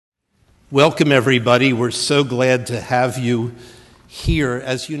Welcome, everybody. We're so glad to have you here.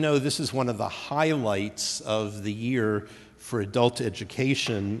 As you know, this is one of the highlights of the year for adult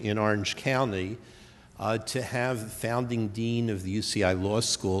education in Orange County, to have the founding dean of the UCI Law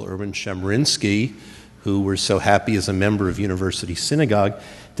School, Erwin Chemerinsky, who we're so happy is a member of University Synagogue,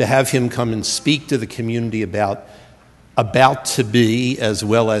 to have him come and speak to the community about to be, as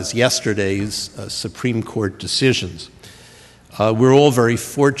well as yesterday's Supreme Court decisions. We're all very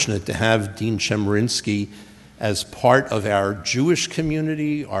fortunate to have Dean Chemerinsky as part of our Jewish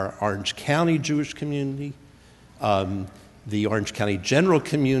community, our Orange County Jewish community, the Orange County general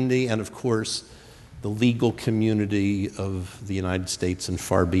community, and of course, the legal community of the United States and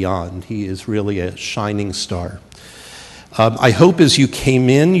far beyond. He is really a shining star. I hope as you came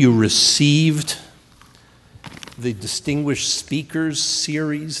in, you received the Distinguished Speakers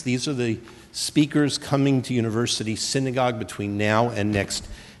Series. These are the speakers coming to University Synagogue between now and next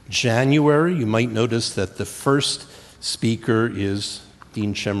January. You might notice that the first speaker is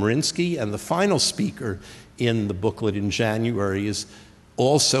Dean Chemerinsky, and the final speaker in the booklet in January is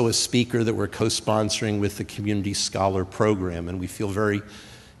also a speaker that we're co-sponsoring with the Community Scholar Program, and we feel very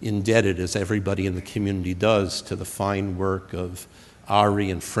indebted, as everybody in the community does, to the fine work of Ari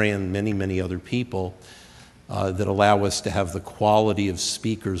and Fran and many, many other people that allow us to have the quality of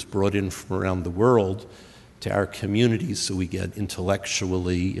speakers brought in from around the world to our communities so we get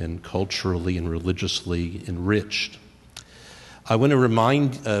intellectually and culturally and religiously enriched. I want to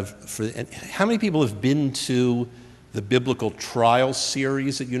remind, how many people have been to the Biblical Trial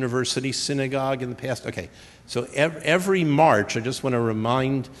Series at University Synagogue in the past? Okay, so every March, I just want to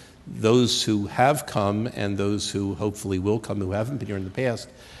remind those who have come and those who hopefully will come who haven't been here in the past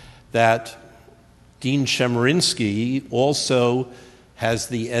that Dean Chemerinsky also has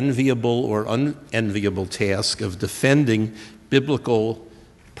the enviable or unenviable task of defending biblical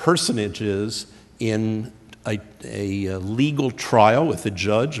personages in a legal trial with a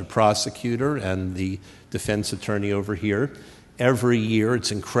judge, a prosecutor, and the defense attorney over here. Every year,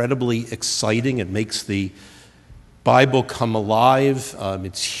 it's incredibly exciting. It makes the Bible come alive.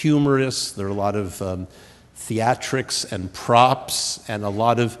 It's humorous. There are a lot of theatrics and props and a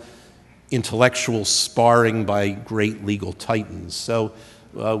lot of intellectual sparring by great legal titans. So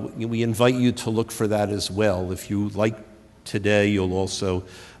we invite you to look for that as well. If you like today, you'll also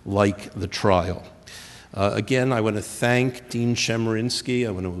like the trial. Again, I want to thank Dean Chemerinsky.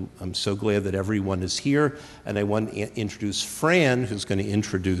 I'm so glad that everyone is here, and I want to introduce Fran, who's going to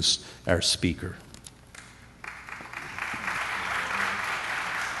introduce our speaker.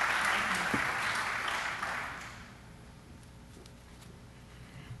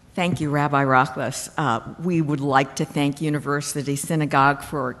 Thank you, Rabbi Rochlis. We would like to thank University Synagogue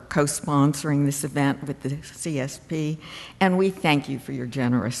for co-sponsoring this event with the CSP, and we thank you for your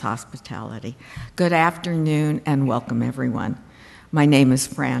generous hospitality. Good afternoon and welcome, everyone. My name is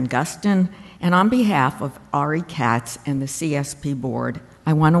Fran Gustin, and on behalf of Ari Katz and the CSP Board,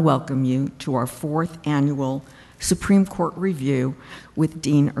 I want to welcome you to our 4th annual Supreme Court review with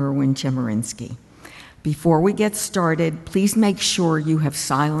Dean Erwin Chemerinsky. Before we get started, please make sure you have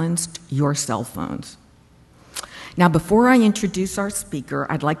silenced your cell phones. Now, before I introduce our speaker,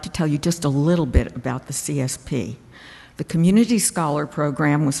 I'd like to tell you just a little bit about the CSP. The Community Scholar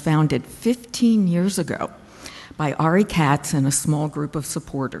Program was founded 15 years ago by Ari Katz and a small group of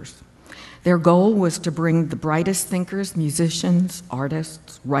supporters. Their goal was to bring the brightest thinkers, musicians,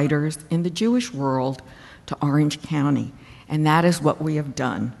 artists, writers in the Jewish world to Orange County, and that is what we have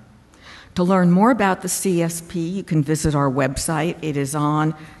done. To learn more about the CSP, you can visit our website. It is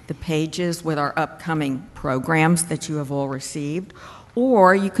on the pages with our upcoming programs that you have all received,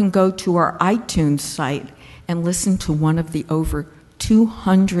 or you can go to our iTunes site and listen to one of the over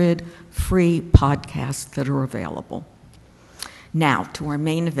 200 free podcasts that are available. Now, to our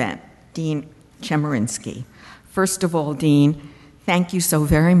main event, Dean Chemerinsky. First of all, Dean, thank you so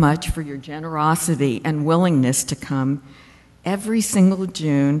very much for your generosity and willingness to come every single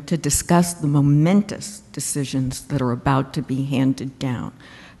June to discuss the momentous decisions that are about to be handed down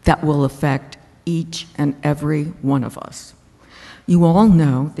that will affect each and every one of us. You all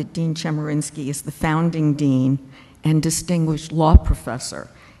know that Dean Chemerinsky is the founding dean and distinguished law professor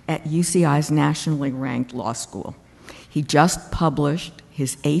at UCI's nationally ranked law school. He just published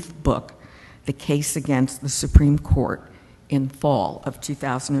his 8th book, The Case Against the Supreme Court, in fall of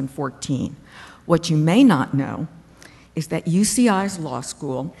 2014. What you may not know is that UCI's law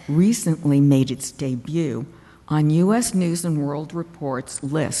school recently made its debut on U.S. News & World Report's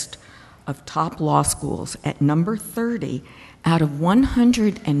list of top law schools at number 30 out of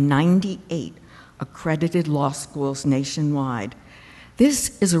 198 accredited law schools nationwide.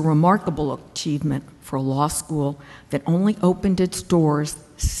 This is a remarkable achievement for a law school that only opened its doors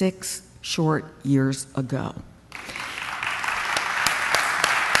 6 short years ago.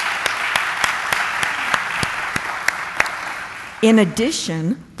 In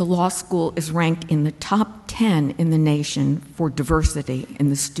addition, the law school is ranked in the top 10 in the nation for diversity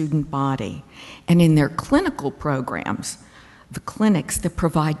in the student body. And in their clinical programs, the clinics that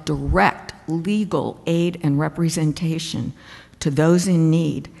provide direct legal aid and representation to those in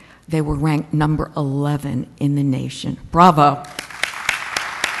need, they were ranked number 11 in the nation. Bravo.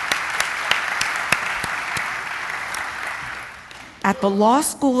 At the law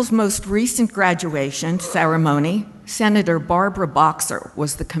school's most recent graduation ceremony, Senator Barbara Boxer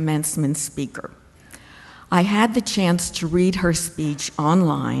was the commencement speaker. I had the chance to read her speech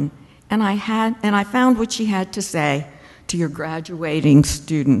online, and I found what she had to say to your graduating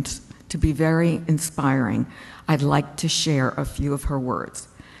students to be very inspiring. I'd like to share a few of her words.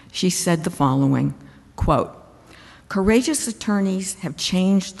 She said the following, quote, "Courageous attorneys have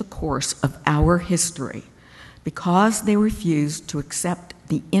changed the course of our history because they refused to accept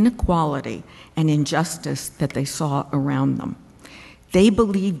the inequality and injustice that they saw around them. They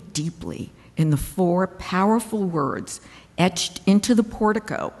believed deeply in the 4 powerful words etched into the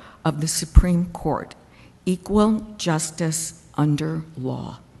portico of the Supreme Court: equal justice under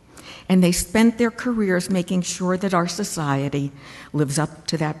law. And they spent their careers making sure that our society lives up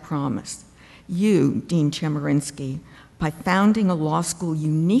to that promise. You, Dean Chemerinsky, by founding a law school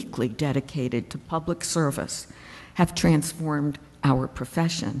uniquely dedicated to public service, have transformed our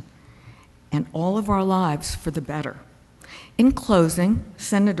profession and all of our lives for the better." In closing,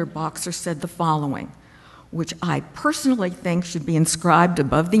 Senator Boxer said the following, which I personally think should be inscribed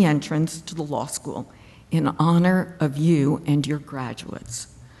above the entrance to the law school in honor of you and your graduates.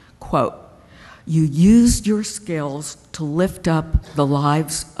 Quote, "You used your skills to lift up the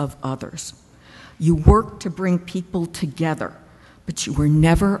lives of others. You worked to bring people together, but you were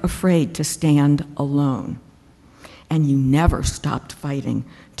never afraid to stand alone. And you never stopped fighting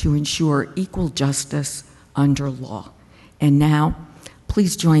to ensure equal justice under law." And now,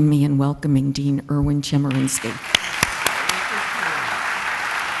 please join me in welcoming Dean Erwin Chemerinsky.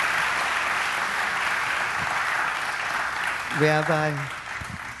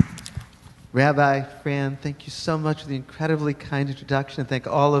 Rabbi Fran, thank you so much for the incredibly kind introduction. Thank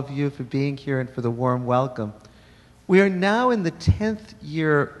all of you for being here and for the warm welcome. We are now in the 10th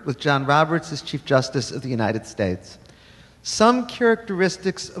year with John Roberts as Chief Justice of the United States. Some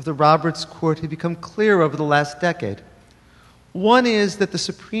characteristics of the Roberts Court have become clear over the last decade. One is that the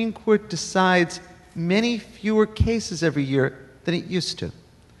Supreme Court decides many fewer cases every year than it used to.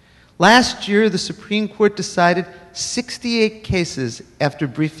 Last year, the Supreme Court decided 68 cases after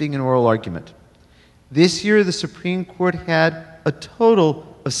briefing and oral argument. This year, the Supreme Court had a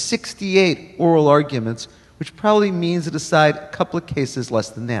total of 68 oral arguments, which probably means it decided a couple of cases less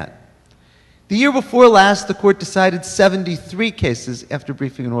than that. The year before last, the court decided 73 cases after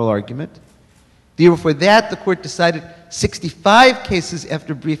briefing and oral argument. The year before that, the court decided 65 cases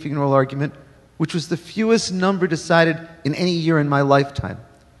after briefing and oral argument, which was the fewest number decided in any year in my lifetime.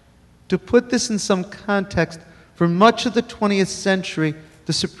 To put this in some context, for much of the 20th century,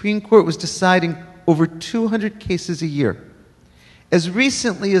 the Supreme Court was deciding over 200 cases a year. As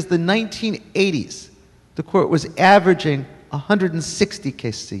recently as the 1980s, the court was averaging 160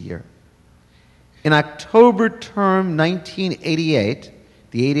 cases a year. In October term 1988,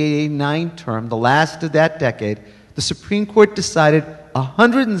 the 88-89 term, the last of that decade, the Supreme Court decided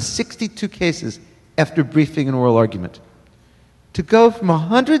 162 cases after briefing and oral argument. To go from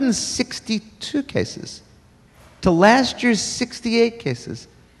 162 cases to last year's 68 cases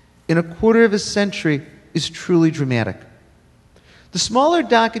in a quarter of a century is truly dramatic. The smaller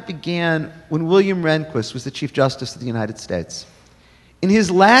docket began when William Rehnquist was the Chief Justice of the United States. In his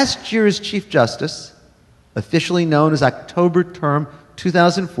last year as Chief Justice, officially known as October term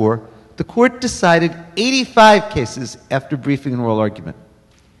 2004, the court decided 85 cases after briefing and oral argument.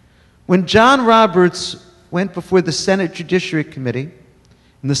 When John Roberts went before the Senate Judiciary Committee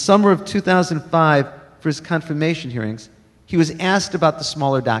in the summer of 2005 for his confirmation hearings, he was asked about the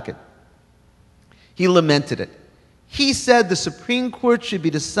smaller docket. He lamented it. He said the Supreme Court should be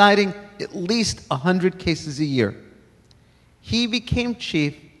deciding at least 100 cases a year. He became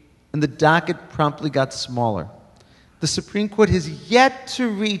chief, and the docket promptly got smaller. The Supreme Court has yet to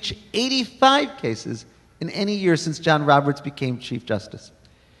reach 85 cases in any year since John Roberts became Chief Justice.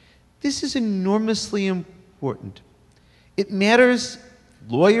 This is enormously important. It matters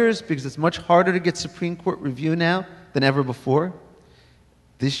lawyers because it's much harder to get Supreme Court review now than ever before.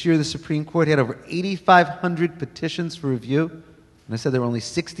 This year, the Supreme Court had over 8,500 petitions for review, And I said there were only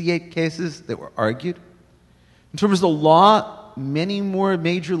 68 cases that were argued. In terms of the law, many more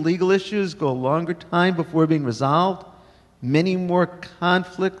major legal issues go a longer time before being resolved. Many more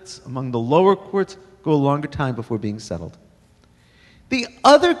conflicts among the lower courts go a longer time before being settled. The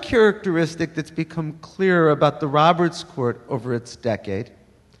other characteristic that's become clearer about the Roberts Court over its decade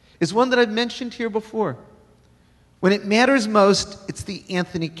is one that I've mentioned here before. When it matters most, it's the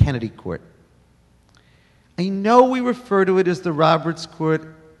Anthony Kennedy Court. I know we refer to it as the Roberts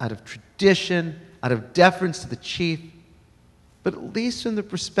Court out of tradition, out of deference to the chief, but at least from the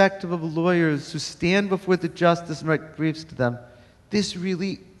perspective of lawyers who stand before the justice and write briefs to them, this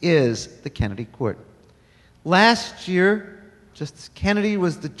really is the Kennedy Court. Last year, Justice Kennedy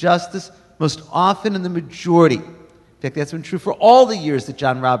was the justice most often in the majority. In fact, that's been true for all the years that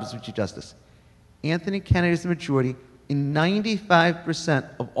John Roberts was Chief Justice. Anthony Kennedy is the majority in 95%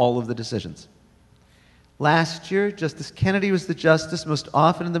 of all of the decisions. Last year, Justice Kennedy was the justice most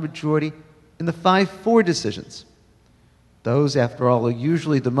often in the majority in the 5-4 decisions. Those, after all, are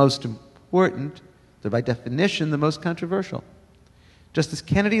usually the most important. They're by definition the most controversial. Justice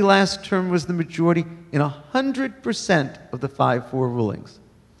Kennedy last term was the majority in 100% of the 5-4 rulings.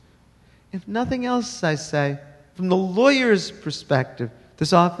 If nothing else, I say, from the lawyer's perspective,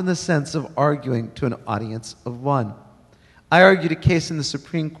 there's often the sense of arguing to an audience of one. I argued a case in the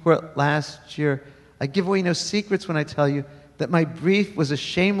Supreme Court last year. I give away no secrets when I tell you that my brief was a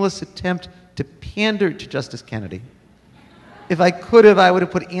shameless attempt to pander to Justice Kennedy. If I could have, I would have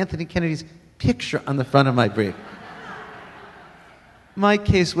put Anthony Kennedy's picture on the front of my brief. My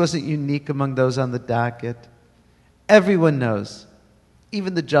case wasn't unique among those on the docket. Everyone knows,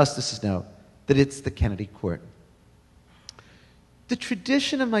 even the justices know, that it's the Kennedy Court. The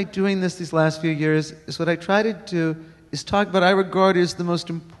tradition of my doing this these last few years is what I try to do is talk about what I regard as the most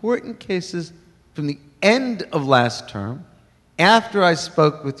important cases from the end of last term, after I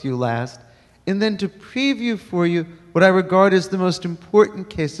spoke with you last, and then to preview for you what I regard as the most important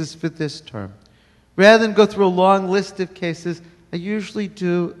cases for this term. Rather than go through a long list of cases, I usually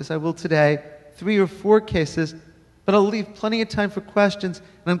do, as I will today, 3 or 4 cases, but I'll leave plenty of time for questions,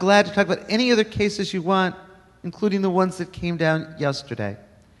 and I'm glad to talk about any other cases you want, including the ones that came down yesterday.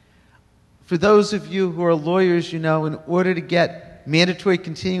 For those of you who are lawyers, you know, in order to get mandatory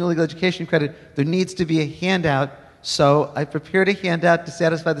continuing legal education credit, there needs to be a handout. So I prepared a handout to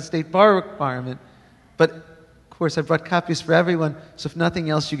satisfy the state bar requirement. But, of course, I brought copies for everyone, so if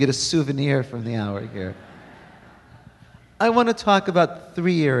nothing else, you get a souvenir from the hour here. I want to talk about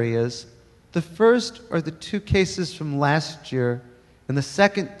 3 areas. The first are the 2 cases from last year, and the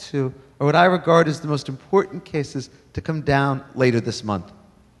second 2 are what I regard as the most important cases to come down later this month.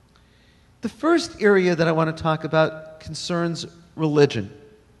 The first area that I want to talk about concerns religion.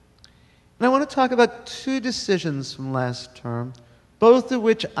 And I want to talk about 2 decisions from last term, both of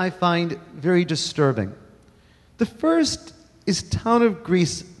which I find very disturbing. The first is Town of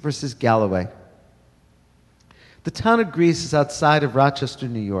Greece versus Galloway. The town of Greece is outside of Rochester,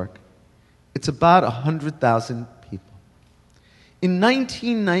 New York. It's about 100,000 people. In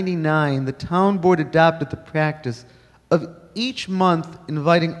 1999, the town board adopted the practice of each month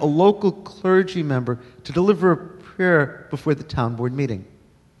inviting a local clergy member to deliver a prayer before the town board meeting.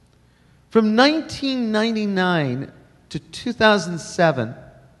 From 1999 to 2007,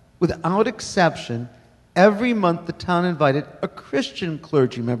 without exception, every month the town invited a Christian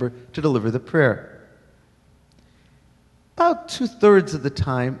clergy member to deliver the prayer. About 2/3 of the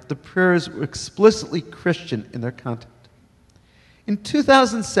time, the prayers were explicitly Christian in their content. In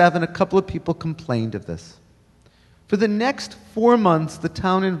 2007, a couple of people complained of this. For the next 4 months, the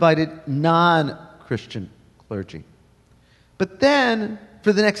town invited non-Christian clergy. But then,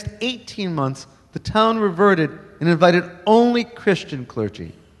 for the next 18 months, the town reverted and invited only Christian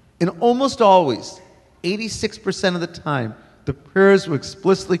clergy. And almost always, 86% of the time, the prayers were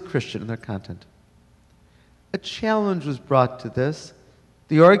explicitly Christian in their content. A challenge was brought to this.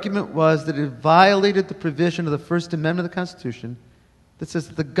 The argument was that it violated the provision of the First Amendment of the Constitution that says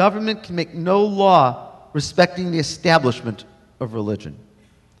that the government can make no law respecting the establishment of religion.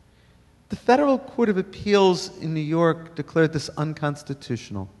 The Federal Court of Appeals in New York declared this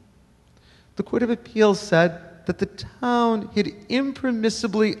unconstitutional. The Court of Appeals said that the town had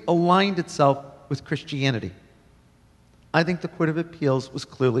impermissibly aligned itself with Christianity. I think the Court of Appeals was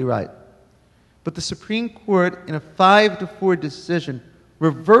clearly right. But the Supreme Court, in a 5-4 decision,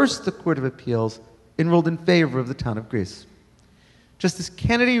 reversed the Court of Appeals and ruled in favor of the town of Greece. Justice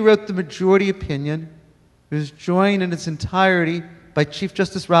Kennedy wrote the majority opinion. It was joined in its entirety by Chief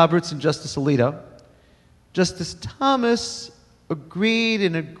Justice Roberts and Justice Alito. Justice Thomas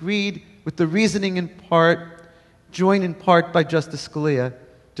agreed with the reasoning in part, joined in part by Justice Scalia.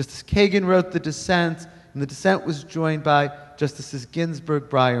 Justice Kagan wrote the dissent, and the dissent was joined by Justices Ginsburg,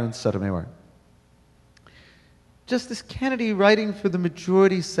 Breyer, and Sotomayor. Justice Kennedy, writing for the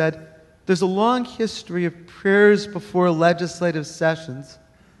majority, said, "There's a long history of prayers before legislative sessions."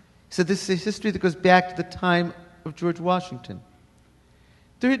 He said this is a history that goes back to the time of George Washington.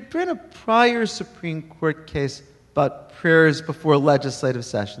 There had been a prior Supreme Court case about prayers before legislative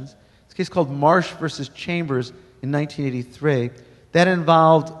sessions. It's a case called Marsh versus Chambers in 1983. That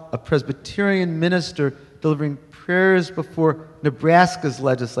involved a Presbyterian minister delivering prayers before Nebraska's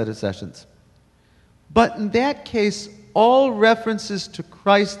legislative sessions. But in that case, all references to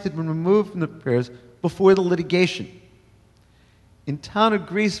Christ had been removed from the prayers before the litigation. In Town of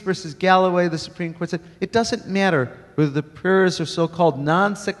Greece versus Galloway, the Supreme Court said it doesn't matter whether the prayers are so-called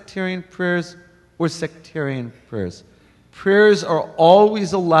non-sectarian prayers or sectarian prayers. Prayers are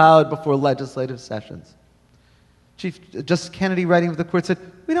always allowed before legislative sessions. Chief Justice Kennedy, writing for the court, said,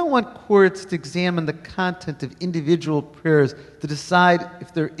 "We don't want courts to examine the content of individual prayers to decide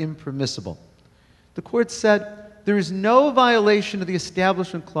if they're impermissible." The court said, "There is no violation of the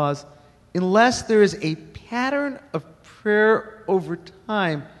Establishment Clause unless there is a pattern of prayer over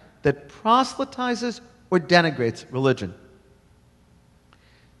time that proselytizes or denigrates religion."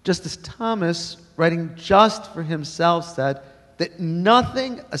 Justice Thomas, writing just for himself, said that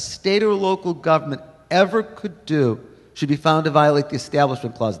nothing a state or local government ever could do should be found to violate the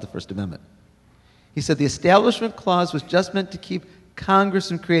Establishment Clause of the First Amendment. He said the Establishment Clause was just meant to keep Congress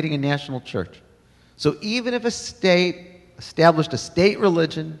from creating a national church. So even if a state established a state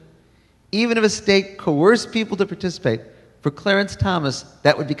religion, even if a state coerced people to participate, for Clarence Thomas,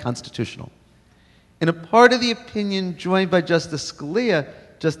 that would be constitutional. In a part of the opinion joined by Justice Scalia,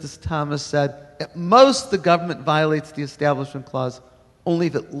 Justice Thomas said, at most the government violates the Establishment Clause only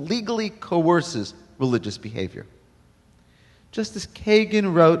if it legally coerces religious behavior. Justice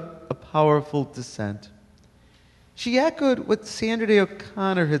Kagan wrote a powerful dissent. She echoed what Sandra Day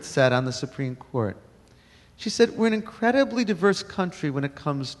O'Connor had said on the Supreme Court. She said, "We're an incredibly diverse country when it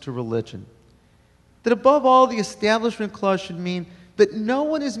comes to religion. That above all, the Establishment Clause should mean that no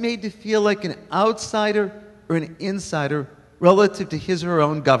one is made to feel like an outsider or an insider relative to his or her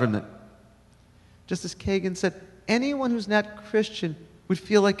own government." Justice Kagan said, "Anyone who's not Christian would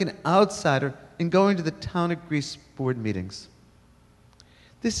feel like an outsider in going to the Town of Greece board meetings."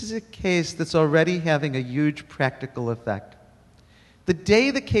 This is a case that's already having a huge practical effect. The day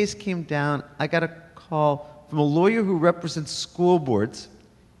the case came down, I got a call from a lawyer who represents school boards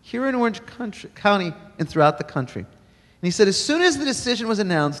here in Orange County and throughout the country. And he said as soon as the decision was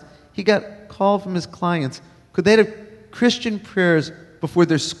announced, he got a call from his clients. Could they have Christian prayers before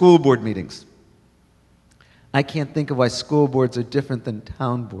their school board meetings? I can't think of why school boards are different than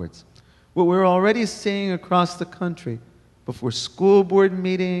town boards. What we're already seeing across the country, before school board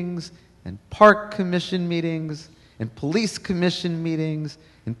meetings and park commission meetings and police commission meetings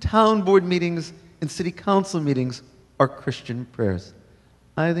and town board meetings and city council meetings, are Christian prayers.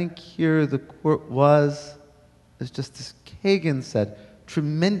 I think here the court was, as Justice Kagan said,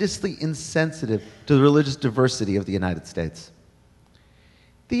 tremendously insensitive to the religious diversity of the United States.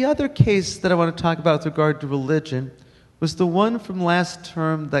 The other case that I want to talk about with regard to religion was the one from last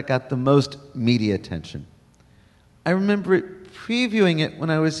term that got the most media attention. I remember previewing it when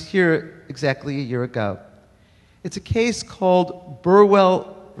I was here exactly a year ago. It's a case called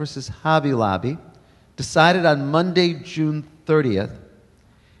Burwell versus Hobby Lobby, decided on Monday, June 30th.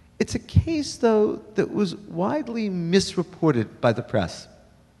 It's a case, though, that was widely misreported by the press.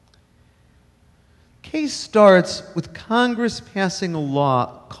 The case starts with Congress passing a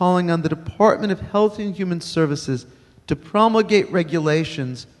law calling on the Department of Health and Human Services to promulgate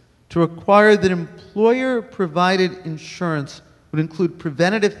regulations to require that employer-provided insurance would include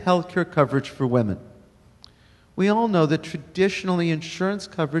preventative health care coverage for women. We all know that traditionally insurance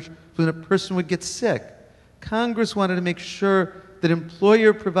coverage when a person would get sick. Congress wanted to make sure that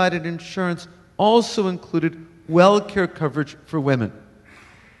employer-provided insurance also included well care coverage for women.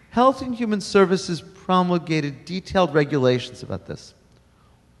 Health and Human Services promulgated detailed regulations about this.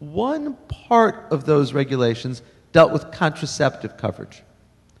 One part of those regulations dealt with contraceptive coverage.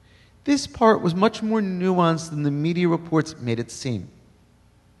 This part was much more nuanced than the media reports made it seem.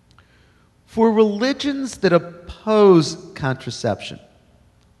 For religions that oppose contraception,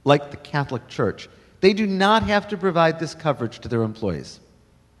 like the Catholic Church, they do not have to provide this coverage to their employees.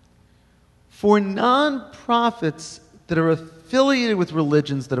 For nonprofits that are affiliated with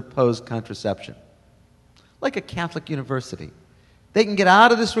religions that oppose contraception, like a Catholic university, they can get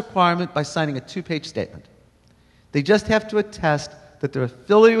out of this requirement by signing a 2-page statement. They just have to attest that they're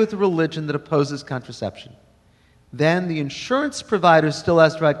affiliated with a religion that opposes contraception. then the insurance provider still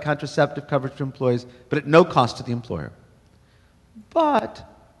has to provide contraceptive coverage to employees, but at no cost to the employer. But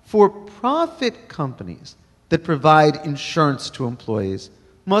for-profit companies that provide insurance to employees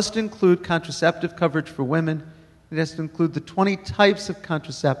must include contraceptive coverage for women. It has to include the 20 types of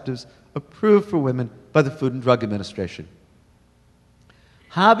contraceptives approved for women by the Food and Drug Administration.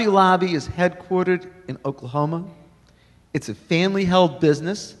 Hobby Lobby is headquartered in Oklahoma. It's a family-held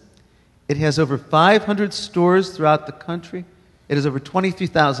business. It has over 500 stores throughout the country. It has over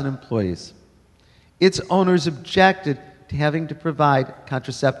 23,000 employees. Its owners objected to having to provide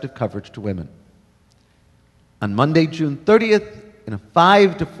contraceptive coverage to women. On Monday, June 30th, in a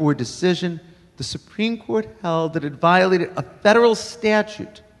 5-4 decision, the Supreme Court held that it violated a federal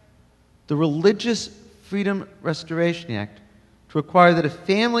statute, the Religious Freedom Restoration Act, to require that a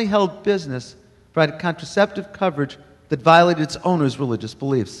family-held business provide contraceptive coverage that violated its owner's religious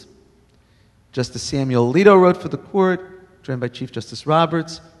beliefs. Justice Samuel Alito wrote for the court, joined by Chief Justice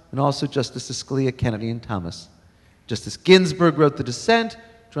Roberts, and also Justices Scalia, Kennedy, and Thomas. Justice Ginsburg wrote the dissent,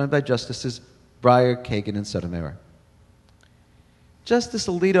 joined by Justices Breyer, Kagan, and Sotomayor. Justice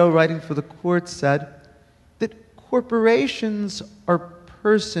Alito, writing for the court, said that corporations are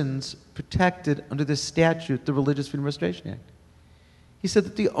persons protected under this statute, the Religious Freedom Restoration Act. He said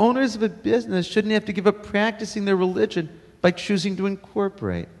that the owners of a business shouldn't have to give up practicing their religion by choosing to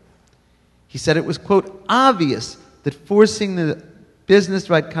incorporate. He said it was, quote, obvious that forcing the business to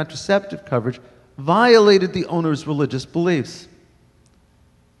provide contraceptive coverage violated the owner's religious beliefs.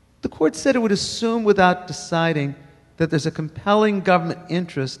 The court said it would assume without deciding that there's a compelling government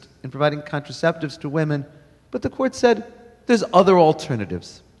interest in providing contraceptives to women, but the court said there's other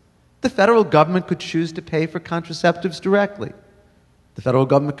alternatives. The federal government could choose to pay for contraceptives directly. The federal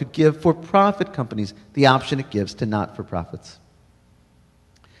government could give for-profit companies the option it gives to not-for-profits.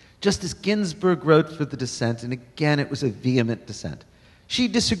 Justice Ginsburg wrote for the dissent, and again it was a vehement dissent. She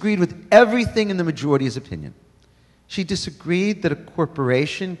disagreed with everything in the majority's opinion. She disagreed that a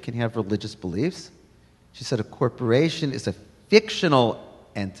corporation can have religious beliefs. She said a corporation is a fictional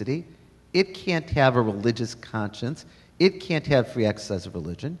entity. It can't have a religious conscience. It can't have free exercise of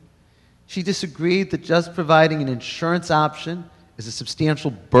religion. She disagreed that just providing an insurance option is a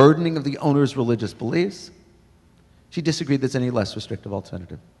substantial burdening of the owner's religious beliefs. She disagreed there's any less restrictive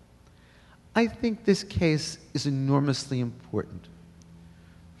alternative. I think this case is enormously important.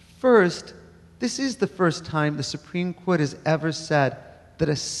 First, this is the first time the Supreme Court has ever said that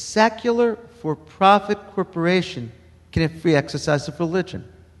a secular for-profit corporation can have free exercise of religion.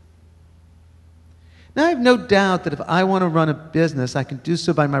 Now, I have no doubt that if I want to run a business, I can do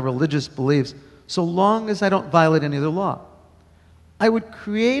so by my religious beliefs, so long as I don't violate any other law. I would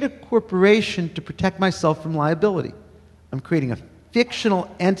create a corporation to protect myself from liability. I'm creating a fictional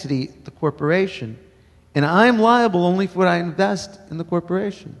entity, the corporation, and I'm liable only for what I invest in the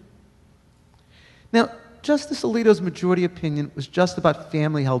corporation. Now, Justice Alito's majority opinion was just about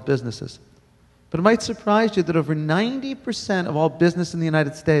family-held businesses. But it might surprise you that over 90% of all business in the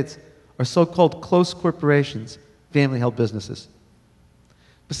United States are so-called close corporations, family-held businesses.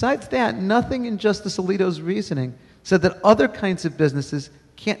 Besides that, nothing in Justice Alito's reasoning said that other kinds of businesses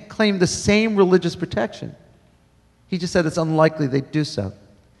can't claim the same religious protection. He just said it's unlikely they'd do so.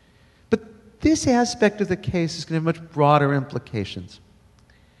 But this aspect of the case is going to have much broader implications.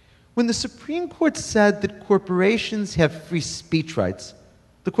 When the Supreme Court said that corporations have free speech rights,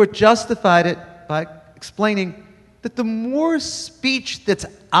 the court justified it by explaining that the more speech that's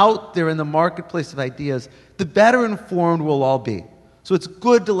out there in the marketplace of ideas, the better informed we'll all be. So it's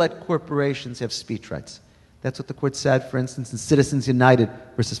good to let corporations have speech rights. That's what the court said, for instance, in Citizens United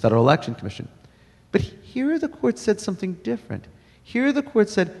versus Federal Election Commission. But here the court said something different. Here the court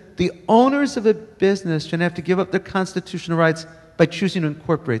said the owners of a business shouldn't have to give up their constitutional rights by choosing to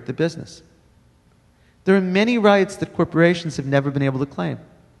incorporate the business. There are many rights that corporations have never been able to claim.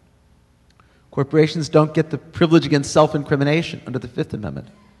 Corporations don't get the privilege against self-incrimination under the Fifth Amendment.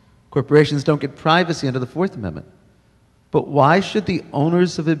 Corporations don't get privacy under the Fourth Amendment. But why should the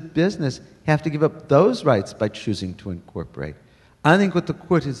owners of a business have to give up those rights by choosing to incorporate? I think what the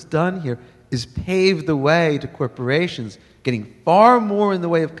court has done here is pave the way to corporations getting far more in the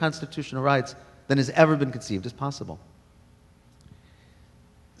way of constitutional rights than has ever been conceived as possible.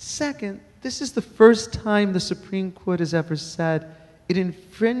 Second, this is the first time the Supreme Court has ever said it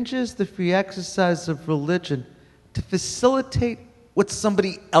infringes the free exercise of religion to facilitate what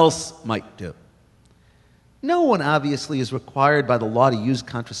somebody else might do. No one obviously is required by the law to use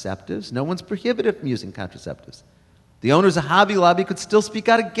contraceptives. No one's prohibited from using contraceptives. The owners of Hobby Lobby could still speak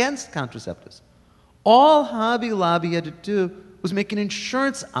out against contraceptives. All Hobby Lobby had to do was make an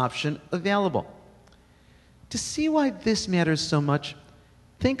insurance option available. To see why this matters so much,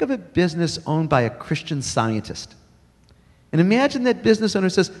 think of a business owned by a Christian Scientist. And imagine that business owner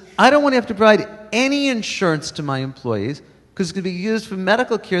says, I don't want to have to provide any insurance to my employees because it's going to be used for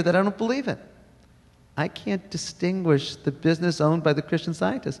medical care that I don't believe in. I can't distinguish the business owned by the Christian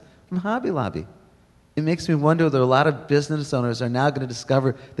Scientist from Hobby Lobby. It makes me wonder whether a lot of business owners are now going to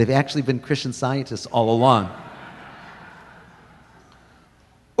discover they've actually been Christian Scientists all along.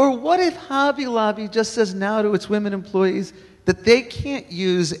 Or what if Hobby Lobby just says now to its women employees that they can't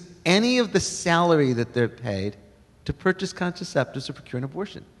use any of the salary that they're paid to purchase contraceptives or procure an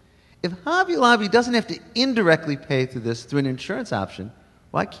abortion? If Hobby Lobby doesn't have to indirectly pay through this through an insurance option,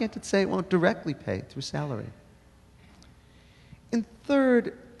 why can't it say it won't directly pay through salary? And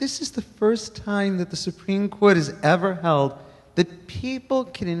third, this is the first time that the Supreme Court has ever held that people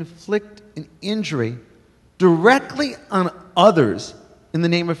can inflict an injury directly on others in the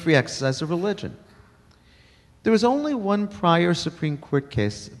name of free exercise of religion. There was only one prior Supreme Court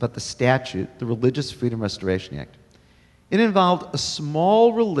case about the statute, the Religious Freedom Restoration Act. It involved a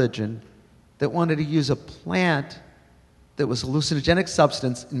small religion that wanted to use a plant that was a hallucinogenic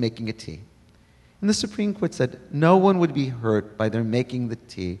substance in making a tea. And the Supreme Court said no one would be hurt by their making the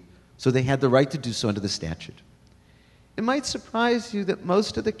tea, so they had the right to do so under the statute. It might surprise you that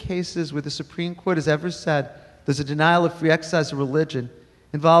most of the cases where the Supreme Court has ever said there's a denial of free exercise of religion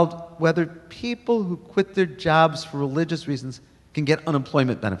involved whether people who quit their jobs for religious reasons can get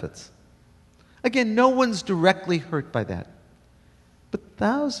unemployment benefits. Again, no one's directly hurt by that. But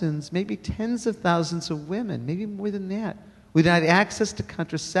thousands, maybe tens of thousands of women, maybe more than that, would have access to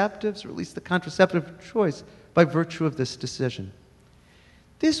contraceptives, or at least the contraceptive of choice, by virtue of this decision.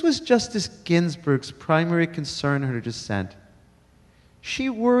 This was Justice Ginsburg's primary concern in her dissent. She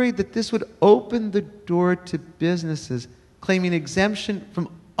worried that this would open the door to businesses claiming exemption from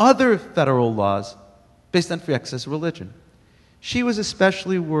other federal laws based on free exercise of religion. She was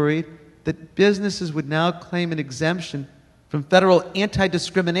especially worried that businesses would now claim an exemption from federal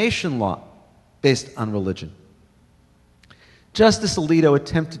anti-discrimination law based on religion. Justice Alito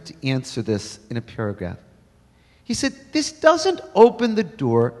attempted to answer this in a paragraph. He said, this doesn't open the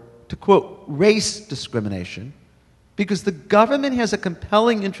door to, quote, race discrimination, because the government has a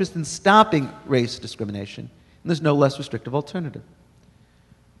compelling interest in stopping race discrimination, and there's no less restrictive alternative.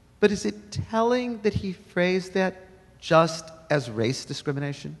 But is it telling that he phrased that just as race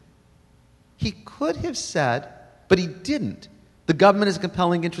discrimination? He could have said, but he didn't, the government has a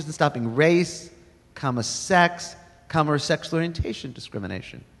compelling interest in stopping race, sex, or sexual orientation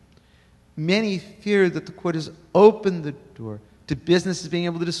discrimination. Many fear that the court has opened the door to businesses being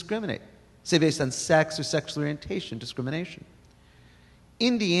able to discriminate, say based on sex or sexual orientation discrimination.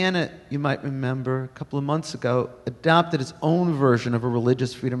 Indiana, you might remember, a couple of months ago, adopted its own version of a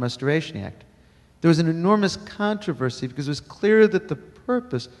Religious Freedom Restoration Act. There was an enormous controversy because it was clear that the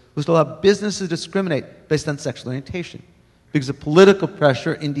purpose was to allow businesses to discriminate based on sexual orientation. Because of political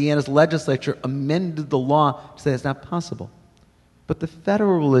pressure, Indiana's legislature amended the law to say it's not possible. But the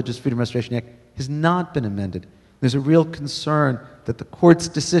Federal Religious Freedom Restoration Act has not been amended. There's a real concern that the court's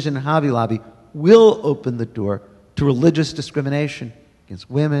decision in Hobby Lobby will open the door to religious discrimination against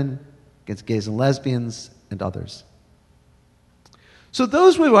women, against gays and lesbians, and others. So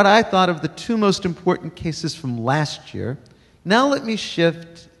those were what I thought of the two most important cases from last year. Now let me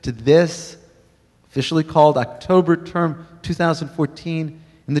shift to this, officially called October Term 2014,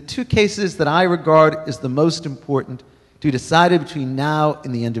 and the two cases that I regard as the most important to be decided between now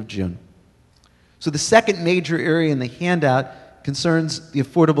and the end of June. So the second major area in the handout concerns the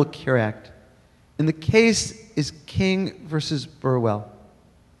Affordable Care Act. And the case is King versus Burwell.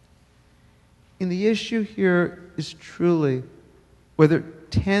 And the issue here is truly whether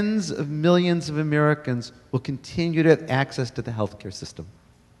tens of millions of Americans will continue to have access to the healthcare system.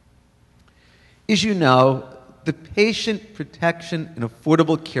 As you know, the Patient Protection and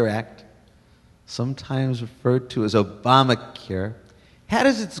Affordable Care Act, sometimes referred to as Obamacare, had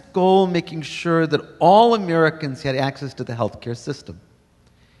as its goal making sure that all Americans had access to the healthcare system.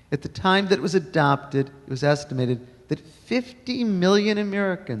 At the time that it was adopted, it was estimated that 50 million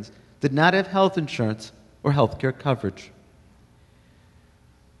Americans did not have health insurance or healthcare coverage.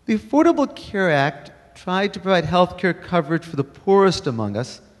 The Affordable Care Act tried to provide healthcare coverage for the poorest among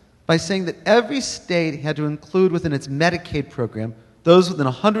us by saying that every state had to include within its Medicaid program those within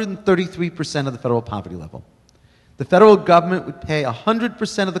 133% of the federal poverty level. The federal government would pay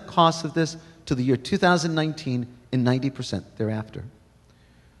 100% of the cost of this to the year 2019 and 90% thereafter.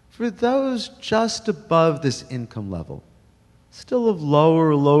 For those just above this income level, still of lower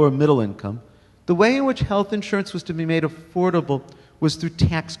or lower middle income, the way in which health insurance was to be made affordable was through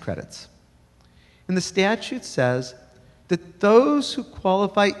tax credits. And the statute says that those who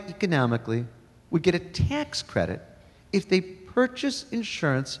qualify economically would get a tax credit if they purchase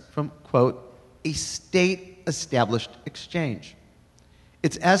insurance from, quote, a state-established exchange.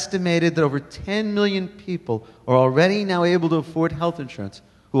 It's estimated that over 10 million people are already now able to afford health insurance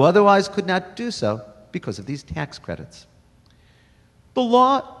who otherwise could not do so because of these tax credits. The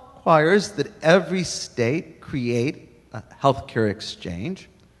law requires that every state create a healthcare exchange,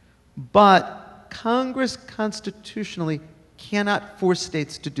 but Congress constitutionally cannot force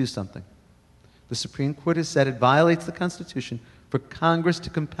states to do something. The Supreme Court has said it violates the Constitution for Congress to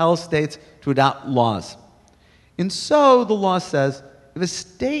compel states to adopt laws. And so the law says if a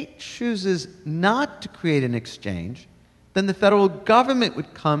state chooses not to create an exchange, then the federal government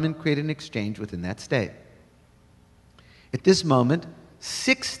would come and create an exchange within that state. At this moment,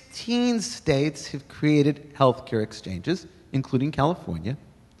 16 states have created healthcare exchanges, including California.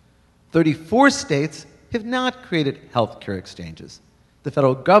 34 states have not created healthcare exchanges. The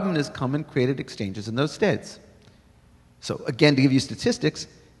federal government has come and created exchanges in those states. So again, to give you statistics,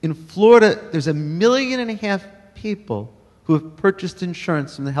 in Florida, there's 1.5 million people who have purchased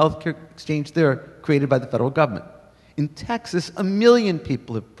insurance from the healthcare exchange there created by the federal government. In Texas, 1 million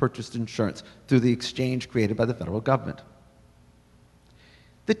people have purchased insurance through the exchange created by the federal government.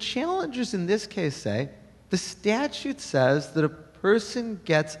 The challengers in this case say the statute says that a person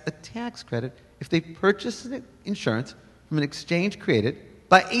gets a tax credit if they purchase insurance from an exchange created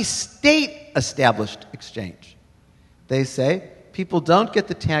by a state-established exchange. They say people don't get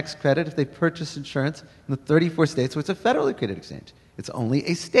the tax credit if they purchase insurance in the 34 states where it's a federally created exchange. It's only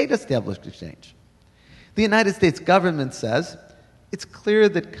a state-established exchange. The United States government says it's clear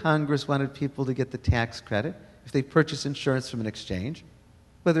that Congress wanted people to get the tax credit if they purchase insurance from an exchange,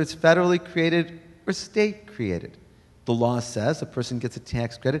 whether it's federally created or state-created. The law says a person gets a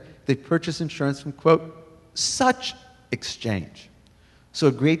tax credit if they purchase insurance from, quote, such exchange. So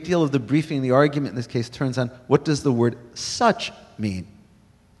a great deal of the briefing, the argument in this case, turns on what does the word such mean.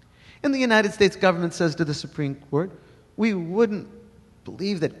 And the United States government says to the Supreme Court, we wouldn't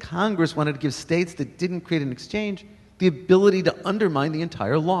believe that Congress wanted to give states that didn't create an exchange the ability to undermine the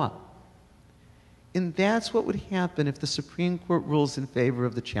entire law. And that's what would happen if the Supreme Court rules in favor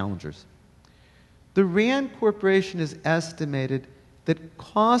of the challengers. The RAND Corporation has estimated that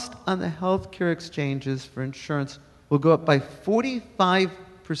cost on the healthcare exchanges for insurance will go up by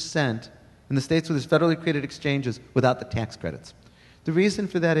 45% in the states where there's federally created exchanges without the tax credits. The reason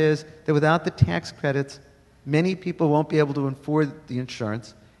for that is that without the tax credits, many people won't be able to afford the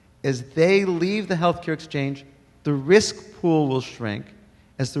insurance. As they leave the healthcare exchange, the risk pool will shrink.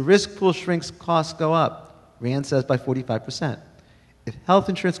 As the risk pool shrinks, costs go up. RAND says by 45%. If health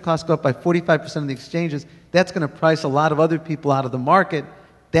insurance costs go up by 45% of the exchanges, that's going to price a lot of other people out of the market.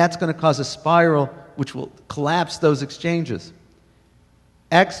 That's going to cause a spiral which will collapse those exchanges.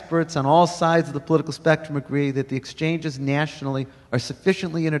 Experts on all sides of the political spectrum agree that the exchanges nationally are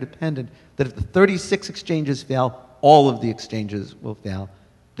sufficiently interdependent that if the 36 exchanges fail, all of the exchanges will fail.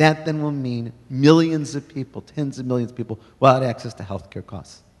 That then will mean millions of people, tens of millions of people, will have access to health care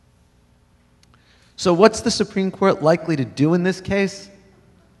costs. So what's the Supreme Court likely to do in this case?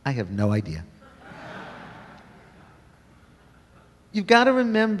 I have no idea. You've got to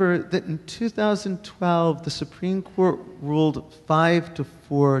remember that in 2012, the Supreme Court ruled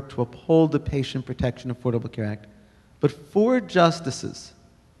 5-4 to uphold the Patient Protection Affordable Care Act. But 4 justices,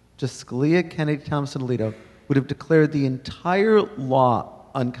 Justice Scalia, Kennedy, Thomas, and Alito, would have declared the entire law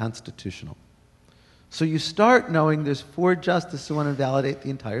unconstitutional. So you start knowing there's 4 justices who want to invalidate the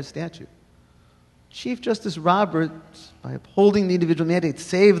entire statute. Chief Justice Roberts, by upholding the individual mandate,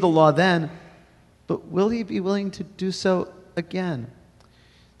 saved the law then, but will he be willing to do so again?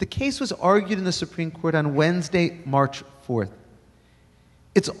 The case was argued in the Supreme Court on Wednesday, March 4th.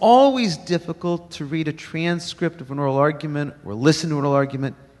 It's always difficult to read a transcript of an oral argument or listen to an oral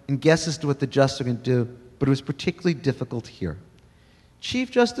argument and guess as to what the justice are going to do, but it was particularly difficult here.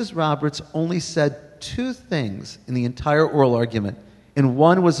 Chief Justice Roberts only said 2 things in the entire oral argument, and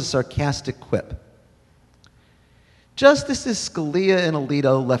one was a sarcastic quip. Justices Scalia and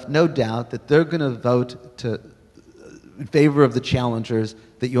Alito left no doubt that they're going to vote in favor of the challengers,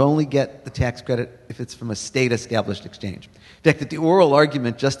 that you only get the tax credit if it's from a state-established exchange. In fact, at the oral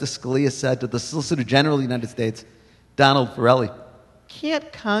argument, Justice Scalia said to the Solicitor General of the United States, Donald Verrilli,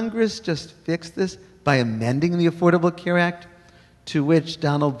 can't Congress just fix this by amending the Affordable Care Act? To which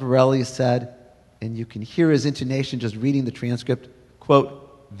Donald Verrilli said, and you can hear his intonation just reading the transcript,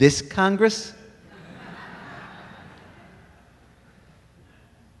 quote, this Congress?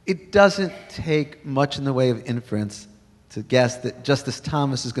 It doesn't take much in the way of inference to guess that Justice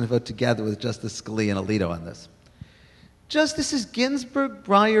Thomas is going to vote together with Justice Scalia and Alito on this. Justices Ginsburg,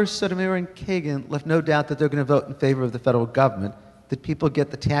 Breyer, Sotomayor, and Kagan left no doubt that they're going to vote in favor of the federal government, that people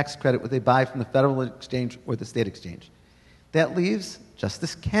get the tax credit when they buy from the federal exchange or the state exchange. That leaves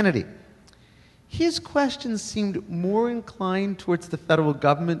Justice Kennedy. His questions seemed more inclined towards the federal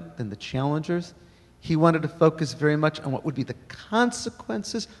government than the challengers. He wanted to focus very much on what would be the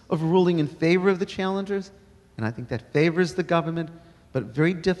consequences of ruling in favor of the challengers, and I think that favors the government, but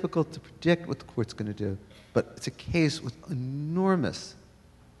very difficult to predict what the court's going to do. But it's a case with enormous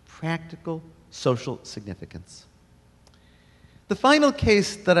practical social significance. The final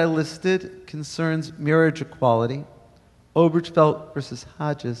case that I listed concerns marriage equality, Obergefell versus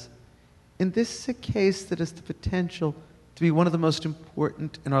Hodges. And this is a case that has the potential to be one of the most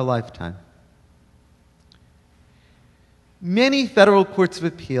important in our lifetime. Many federal courts of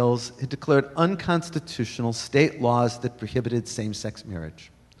appeals had declared unconstitutional state laws that prohibited same-sex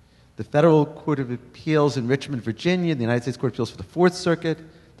marriage. The Federal Court of Appeals in Richmond, Virginia, the United States Court of Appeals for the Fourth Circuit,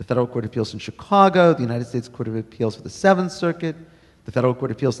 the Federal Court of Appeals in Chicago, the United States Court of Appeals for the Seventh Circuit, the Federal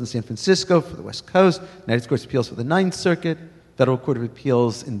Court of Appeals in San Francisco for the West Coast, the United States Court of Appeals for the Ninth Circuit, Federal Court of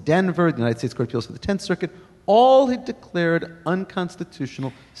Appeals in Denver, the United States Court of Appeals for the Tenth Circuit, all had declared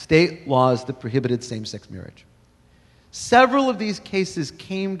unconstitutional state laws that prohibited same-sex marriage. Several of these cases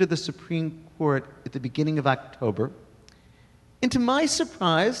came to the Supreme Court at the beginning of October, and to my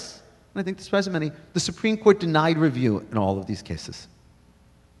surprise, and I think the surprise of many, the Supreme Court denied review in all of these cases.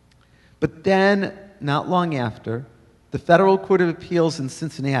 But then, not long after, the Federal Court of Appeals in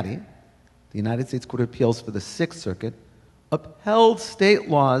Cincinnati, the United States Court of Appeals for the Sixth Circuit, upheld state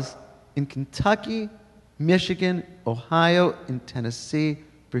laws in Kentucky, Michigan, Ohio, and Tennessee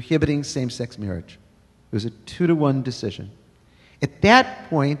prohibiting same-sex marriage. It was a 2-to-1 decision. At that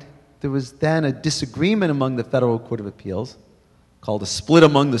point, there was then a disagreement among the Federal Court of Appeals, called a split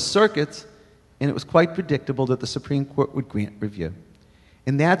among the circuits, and it was quite predictable that the Supreme Court would grant review.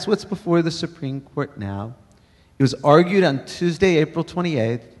 And that's what's before the Supreme Court now. It was argued on Tuesday, April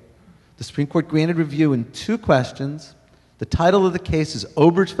 28th. The Supreme Court granted review in 2 questions. The title of the case is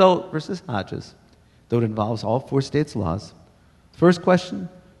Obergefell versus Hodges, though it involves all 4 states' laws. First question,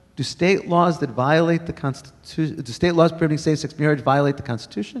 do state laws that violate the Constitution, do state laws prohibiting same-sex marriage violate the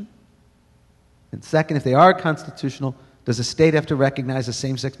Constitution? And second, if they are constitutional, does a state have to recognize a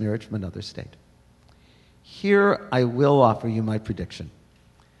same-sex marriage from another state? Here I will offer you my prediction.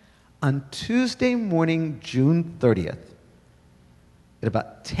 On Tuesday morning, June 30th, at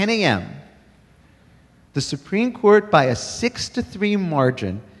about 10 a.m., the Supreme Court, by a 6-to-3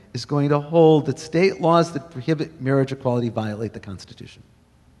 margin, is going to hold that state laws that prohibit marriage equality violate the Constitution.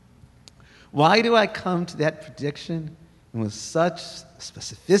 Why do I come to that prediction and with such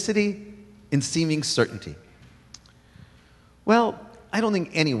specificity and seeming certainty? Well, I don't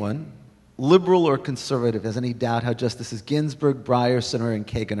think anyone, liberal or conservative, has any doubt how Justices Ginsburg, Breyer, Sotomayor, and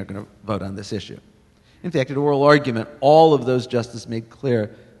Kagan are going to vote on this issue. In fact, at oral argument, all of those justices made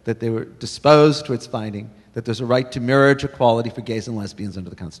clear that they were disposed to its finding that there's a right to marriage equality for gays and lesbians under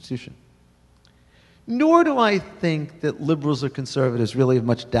the Constitution. Nor do I think that liberals or conservatives really have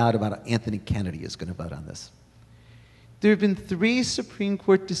much doubt about how Anthony Kennedy is going to vote on this. There have been 3 Supreme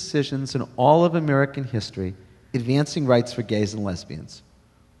Court decisions in all of American history advancing rights for gays and lesbians.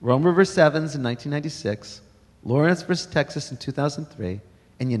 Romer v. Evans in 1996, Lawrence v. Texas in 2003,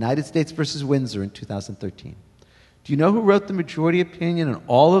 and United States v. Windsor in 2013. Do you know who wrote the majority opinion in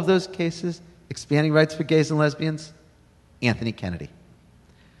all of those cases expanding rights for gays and lesbians? Anthony Kennedy.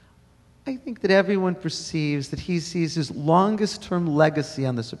 I think that everyone perceives that he sees his longest-term legacy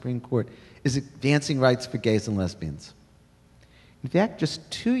on the Supreme Court is advancing rights for gays and lesbians. In fact,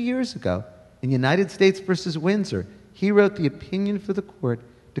 just 2 years ago, in United States v. Windsor, he wrote the opinion for the court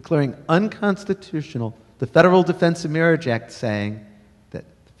declaring unconstitutional the Federal Defense of Marriage Act, saying that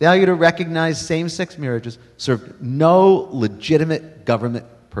the failure to recognize same-sex marriages served no legitimate government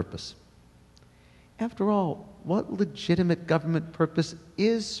purpose. After all, what legitimate government purpose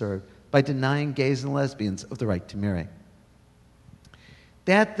is served by denying gays and lesbians of the right to marry?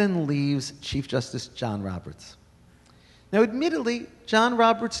 That then leaves Chief Justice John Roberts. Now, admittedly, John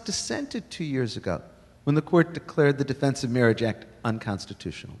Roberts dissented 2 years ago when the court declared the Defense of Marriage Act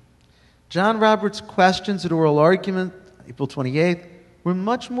unconstitutional. John Roberts' questions at oral argument, April 28th, were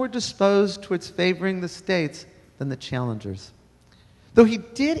much more disposed towards favoring the states than the challengers. Though he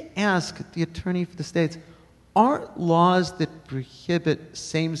did ask the attorney for the states, aren't laws that prohibit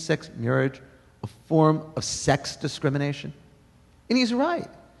same-sex marriage a form of sex discrimination? And he's right.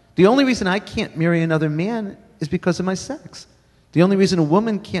 The only reason I can't marry another man is because of my sex. The only reason a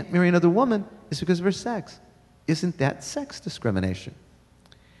woman can't marry another woman is because of her sex. Isn't that sex discrimination?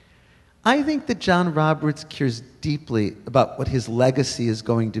 I think that John Roberts cares deeply about what his legacy is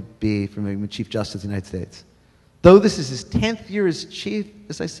going to be from being the Chief Justice of the United States. Though this is his 10th year as chief,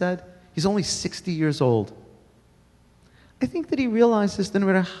 as I said, he's only 60 years old. I think that he realizes that no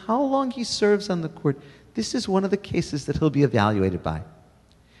matter how long he serves on the court, this is one of the cases that he'll be evaluated by.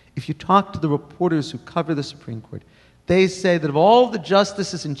 If you talk to the reporters who cover the Supreme Court, they say that of all the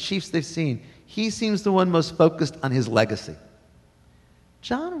justices and chiefs they've seen, he seems the one most focused on his legacy.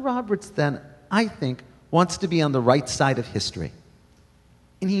 John Roberts, then, I think, wants to be on the right side of history.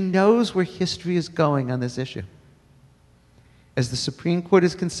 And he knows where history is going on this issue. As the Supreme Court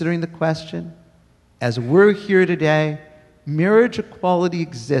is considering the question, as we're here today, marriage equality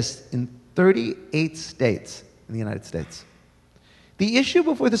exists in 38 states in the United States. The issue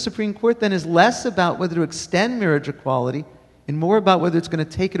before the Supreme Court, then, is less about whether to extend marriage equality and more about whether it's going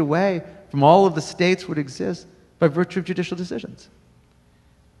to take it away from all of the states where it exists by virtue of judicial decisions.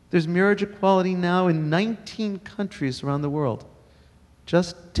 There's marriage equality now in 19 countries around the world.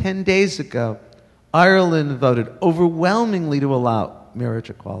 Just 10 days ago, Ireland voted overwhelmingly to allow marriage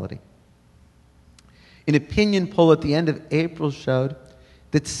equality. An opinion poll at the end of April showed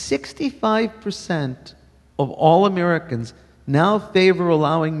that 65% of all Americans now favor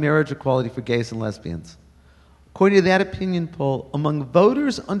allowing marriage equality for gays and lesbians. According to that opinion poll, among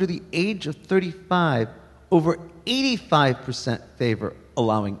voters under the age of 35, over 85% favor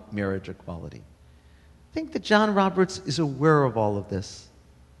allowing marriage equality. I think that John Roberts is aware of all of this.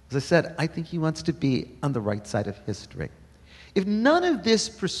 As I said, I think he wants to be on the right side of history. If none of this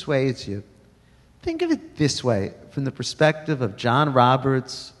persuades you, think of it this way from the perspective of John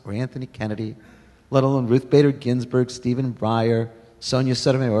Roberts or Anthony Kennedy, let alone Ruth Bader Ginsburg, Stephen Breyer, Sonia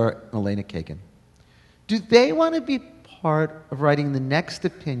Sotomayor, and Elena Kagan. Do they want to be part of writing the next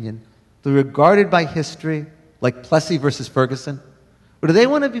opinion that regarded by history like Plessy versus Ferguson? Or do they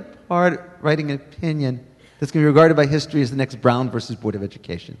want to be part of writing an opinion that's going to be regarded by history as the next Brown versus Board of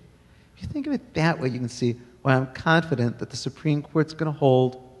Education? If you think of it that way, you can see why I'm confident that the Supreme Court's going to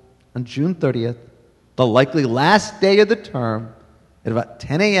hold on June 30th, the likely last day of the term, at about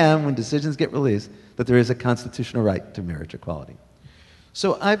 10 a.m. when decisions get released, that there is a constitutional right to marriage equality.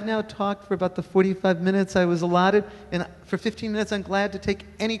 So I've now talked for about the 45 minutes I was allotted, and for 15 minutes I'm glad to take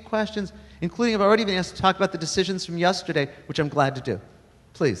any questions, including I've already been asked to talk about the decisions from yesterday, which I'm glad to do.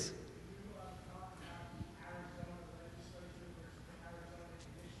 Please.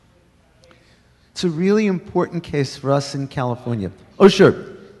 It's a really important case for us in California. Oh, sure.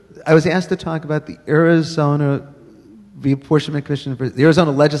 I was asked to talk about the Arizona Reapportionment Commission, the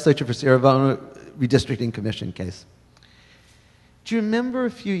Arizona Legislature versus Arizona Redistricting Commission case. Do you remember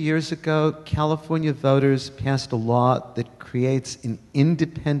a few years ago, California voters passed a law that creates an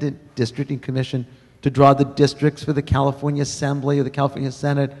independent districting commission to draw the districts for the California Assembly or the California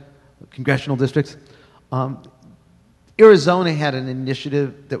Senate, congressional districts? Arizona had an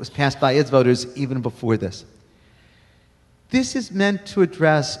initiative that was passed by its voters even before this. This is meant to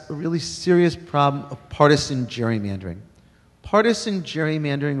address a really serious problem of partisan gerrymandering. Partisan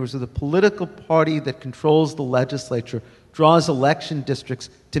gerrymandering was where the political party that controls the legislature draws election districts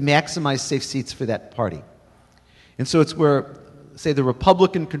to maximize safe seats for that party. And so it's where, say, the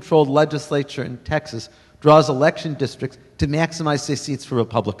Republican-controlled legislature in Texas draws election districts to maximize safe seats for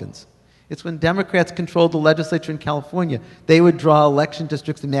Republicans. It's when Democrats controlled the legislature in California, they would draw election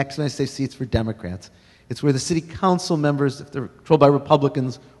districts to maximize safe seats for Democrats. It's where the city council members, if they're controlled by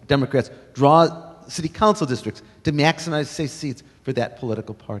Republicans or Democrats, draw city council districts to maximize safe seats for that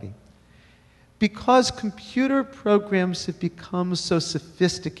political party. Because computer programs have become so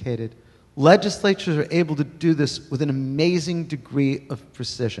sophisticated, legislatures are able to do this with an amazing degree of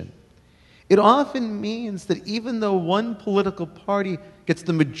precision. It often means that even though one political party gets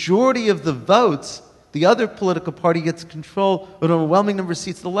the majority of the votes, the other political party gets control of an overwhelming number of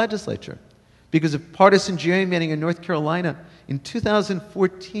seats in the legislature. Because of partisan gerrymandering in North Carolina, in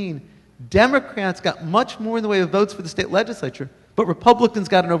 2014, Democrats got much more in the way of votes for the state legislature, but Republicans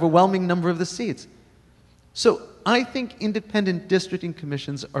got an overwhelming number of the seats. So I think independent districting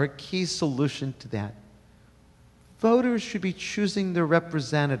commissions are a key solution to that. Voters should be choosing their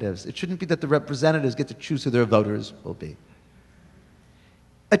representatives. It shouldn't be that the representatives get to choose who their voters will be.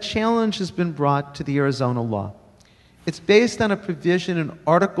 A challenge has been brought to the Arizona law. It's based on a provision in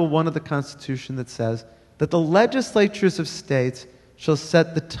Article 1 of the Constitution that says that the legislatures of states shall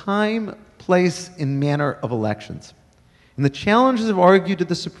set the time, place, and manner of elections. And the challengers have argued to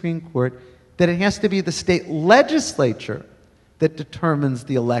the Supreme Court that it has to be the state legislature that determines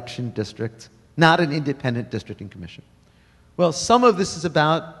the election districts, not an independent districting commission. Well, some of this is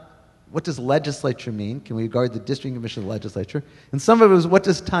about what does legislature mean? Can we regard the district commission as legislature? And some of it was, what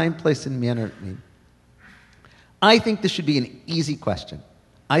does time, place, and manner mean? I think this should be an easy question.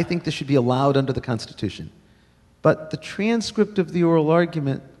 I think this should be allowed under the Constitution. But the transcript of the oral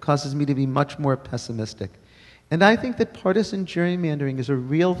argument causes me to be much more pessimistic. And I think that partisan gerrymandering is a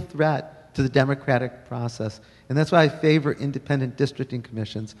real threat to the democratic process. And that's why I favor independent districting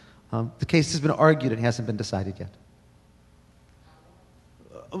commissions. The case has been argued, it hasn't been decided yet.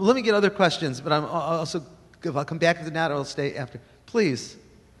 Let me get other questions, but I'll come back to that or I'll stay after. Please.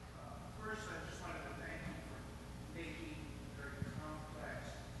 First, I just wanted to thank you for making very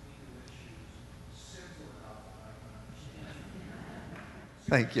complex legal issues simple enough that I can understand.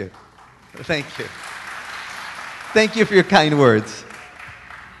 Thank you. Thank you. Thank you for your kind words.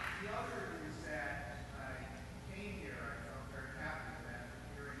 The other is that I came here, I felt very happy that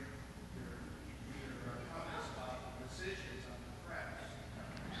hearing your comments about the decisions on the press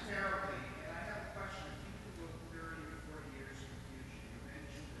terribly. And I have a question. If you could look 30 or 40 years in the future, you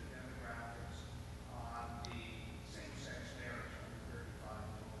mentioned the demographics on the same-sex marriage under 35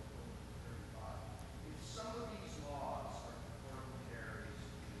 and over 35. If some of these laws, like the Affordable Care is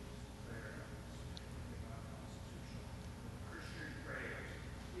declared unconstitutional, Christian prayers,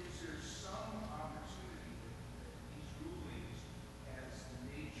 is there some opportunity that these rulings, as the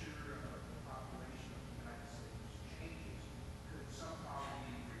nature of the population of the United States changes, could somehow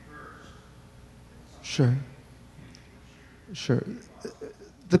be reversed? Sure. Sure.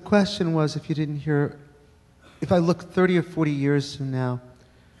 The question was, if you didn't hear, if I look 30 or 40 years from now,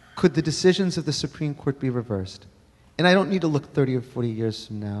 could the decisions of the Supreme Court be reversed? And I don't need to look 30 or 40 years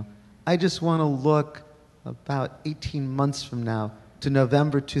from now. I just want to look about 18 months from now to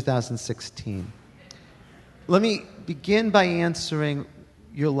November 2016. Let me begin by answering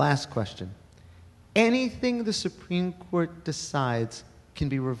your last question. Anything the Supreme Court decides can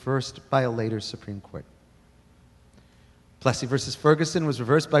be reversed by a later Supreme Court. Plessy versus Ferguson was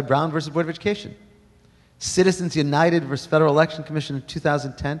reversed by Brown versus Board of Education. Citizens United versus Federal Election Commission in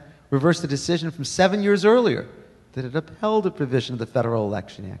 2010 reversed a decision from 7 years earlier that had upheld a provision of the Federal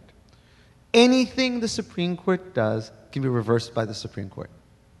Election Act. Anything the Supreme Court does can be reversed by the Supreme Court.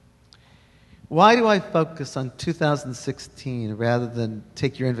 Why do I focus on 2016 rather than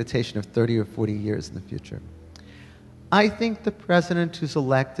take your invitation of 30 or 40 years in the future? I think the president who's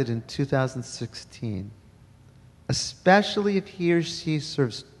elected in 2016, especially if he or she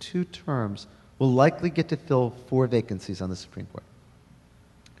serves 2 terms, will likely get to fill 4 vacancies on the Supreme Court.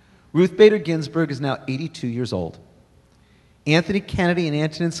 Ruth Bader Ginsburg is now 82 years old. Anthony Kennedy and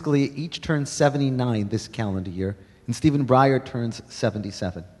Antonin Scalia each turn 79 this calendar year, and Stephen Breyer turns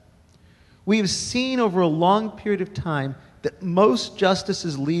 77. We have seen over a long period of time that most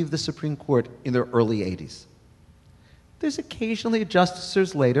justices leave the Supreme Court in their early 80s. There's occasionally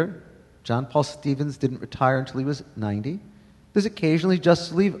justices later. John Paul Stevens didn't retire until he was 90. There's occasionally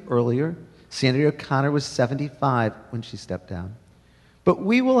justices leave earlier. Sandra O'Connor was 75 when she stepped down. But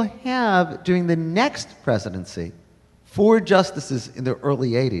we will have, during the next presidency, 4 justices in their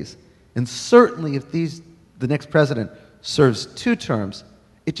early 80s. And certainly if the next president serves 2 terms,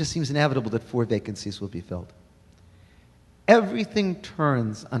 it just seems inevitable that 4 vacancies will be filled. Everything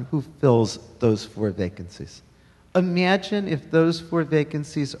turns on who fills those 4 vacancies. Imagine if those 4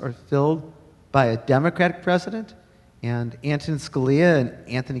 vacancies are filled by a Democratic president and Antonin Scalia and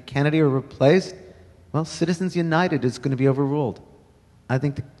Anthony Kennedy are replaced. Well, Citizens United is going to be overruled. I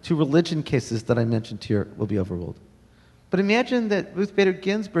think the 2 religion cases that I mentioned here will be overruled. But imagine that Ruth Bader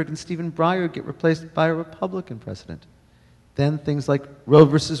Ginsburg and Stephen Breyer get replaced by a Republican president. Then things like Roe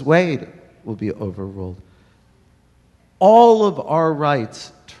versus Wade will be overruled. All of our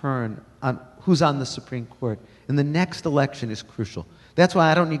rights turn on who's on the Supreme Court, and the next election is crucial. That's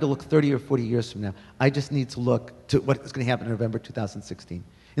why I don't need to look 30 or 40 years from now. I just need to look to what's going to happen in November 2016.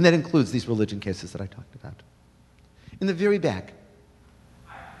 And that includes these religion cases that I talked about. In the very back.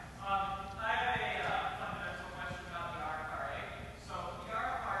 I have a fundamental question about the RFRA. So the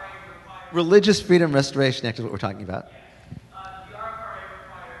RFRA requires... Religious Freedom Restoration Act is what we're talking about. The RFRA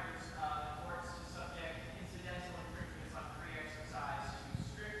requires the courts to subject incidental infringements on free exercise to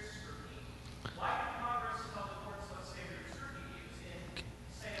strict scrutiny. Why did Congress tell the courts what standard of scrutiny to use in,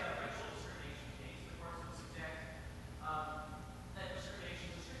 say, a racial discrimination case? The courts would subject that discrimination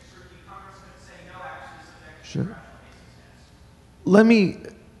to strict scrutiny. Congress could say no action is subject to Sure. rational basis test. Let me,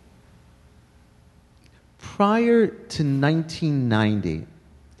 prior to 1990,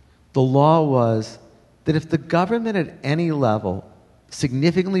 the law was that if the government at any level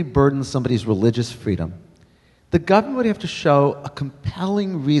significantly burdens somebody's religious freedom, the government would have to show a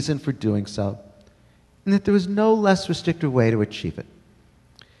compelling reason for doing so, and that there was no less restrictive way to achieve it.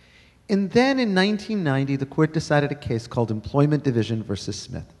 And then in 1990, the court decided a case called Employment Division versus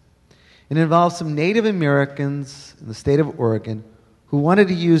Smith. It involved some Native Americans in the state of Oregon who wanted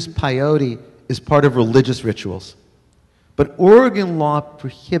to use peyote as part of religious rituals. But Oregon law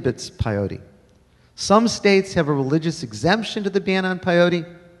prohibits peyote. Some states have a religious exemption to the ban on peyote.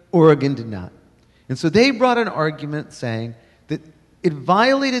 Oregon did not. And so they brought an argument saying that it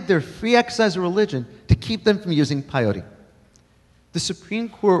violated their free exercise of religion to keep them from using peyote. The Supreme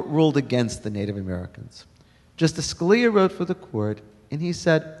Court ruled against the Native Americans. Justice Scalia wrote for the court, and he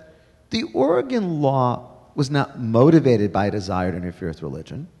said, the Oregon law was not motivated by a desire to interfere with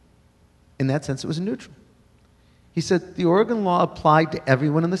religion. In that sense, it was neutral. He said the Oregon law applied to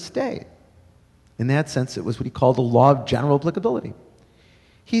everyone in the state. In that sense, it was what he called the law of general applicability.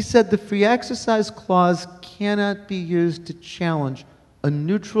 He said the free exercise clause cannot be used to challenge a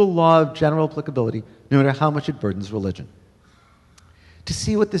neutral law of general applicability, no matter how much it burdens religion. To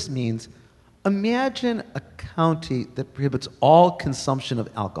see what this means, imagine a county that prohibits all consumption of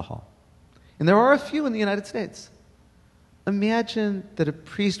alcohol. And there are a few in the United States. Imagine that a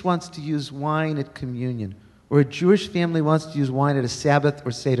priest wants to use wine at communion, or a Jewish family wants to use wine at a Sabbath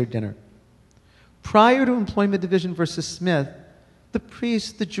or Seder dinner. Prior to Employment Division versus Smith, the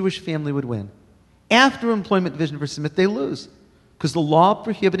priest, the Jewish family would win. After Employment Division versus Smith, they lose, because the law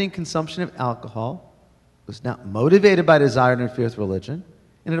prohibiting consumption of alcohol was not motivated by desire to interfere with religion,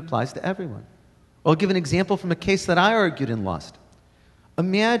 and it applies to everyone. I'll give an example from a case that I argued and lost.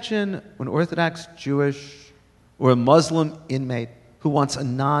 Imagine an Orthodox Jewish or a Muslim inmate who wants a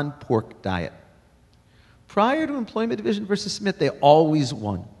non-pork diet. Prior to Employment Division versus Smith, they always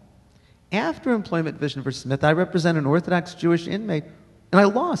won. After Employment Division versus Smith, I represent an Orthodox Jewish inmate, and I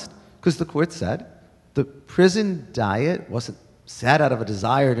lost because the court said the prison diet wasn't set out of a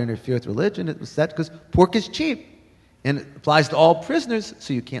desire to interfere with religion. It was set because pork is cheap, and it applies to all prisoners,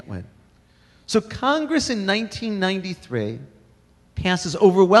 so you can't win. So Congress in 1993 passes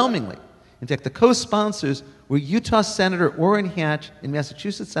overwhelmingly. In fact, the co-sponsors were Utah Senator Orrin Hatch and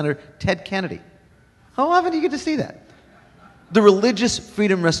Massachusetts Senator Ted Kennedy. How often do you get to see that? The Religious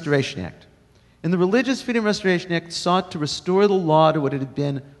Freedom Restoration Act. And the Religious Freedom Restoration Act sought to restore the law to what it had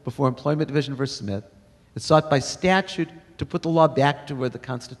been before Employment Division versus Smith. It sought by statute to put the law back to where the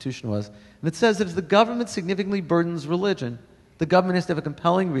Constitution was. And it says that if the government significantly burdens religion, the government has to have a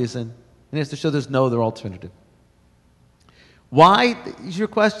compelling reason, and it has to show there's no other alternative. Why, is your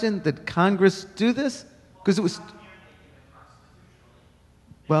question, did Congress do this? Because it was...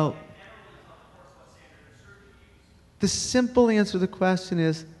 Well, the simple answer to the question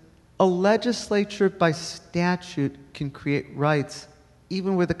is a legislature by statute can create rights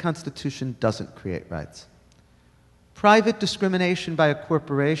even where the Constitution doesn't create rights. Private discrimination by a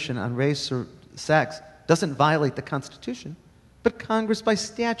corporation on race or sex doesn't violate the Constitution, but Congress by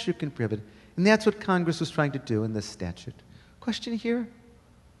statute can prohibit it. And that's what Congress was trying to do in this statute. Question here?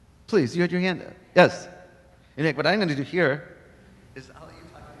 Please, you had your hand up. Yes. And Nick, what I'm going to do here is I'll let you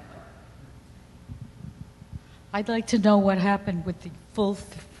talk. I'd like to know what happened with the full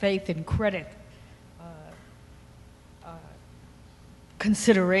faith and credit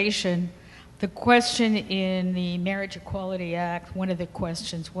consideration. The question in the Marriage Equality Act, one of the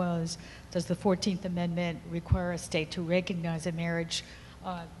questions was, does the 14th Amendment require a state to recognize a marriage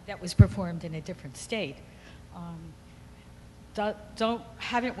that was performed in a different state?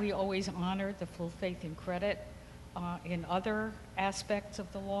 Haven't we always honored the full faith and credit in other aspects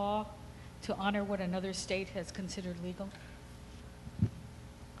of the law to honor what another state has considered legal?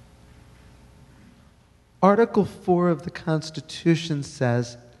 Article 4 of the Constitution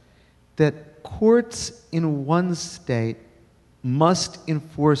says that courts in one state must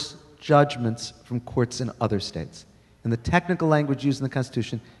enforce judgments from courts in other states. And the technical language used in the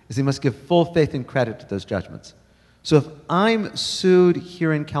Constitution is they must give full faith and credit to those judgments. So if I'm sued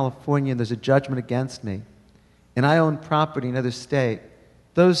here in California and there's a judgment against me, and I own property in another state,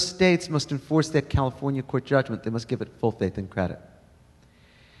 those states must enforce that California court judgment. They must give it full faith and credit.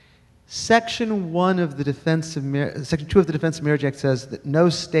 Section 1 of the Section 2 of the Defense of Marriage Act says that no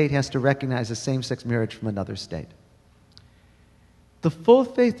state has to recognize a same-sex marriage from another state. The full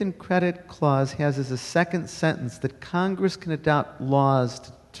faith and credit clause has as a second sentence that Congress can adopt laws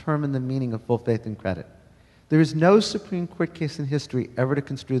to determine the meaning of full faith and credit. There is no Supreme Court case in history ever to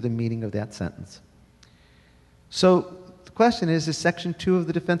construe the meaning of that sentence. So the question is Section 2 of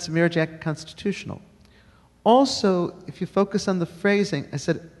the Defense of Marriage Act constitutional? Also, if you focus on the phrasing, I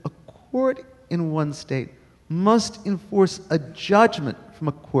said a court in one state must enforce a judgment from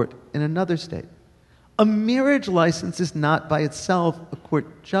a court in another state. A marriage license is not by itself a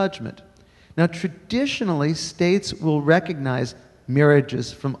court judgment. Now, traditionally, states will recognize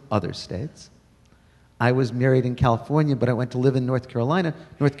marriages from other states. I was married in California, but I went to live in North Carolina.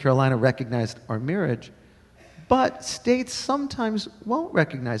 North Carolina recognized our marriage. But states sometimes won't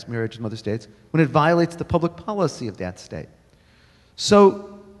recognize marriage in other states when it violates the public policy of that state.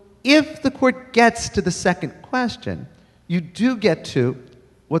 So if the court gets to the second question, you do get to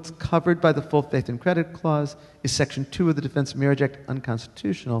what's covered by the full faith and credit clause. Is Section 2 of the Defense of Marriage Act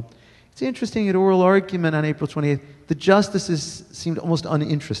unconstitutional? It's interesting, at oral argument on April 28th, the justices seemed almost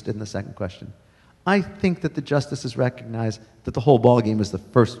uninterested in the second question. I think that the justices recognize that the whole ballgame is the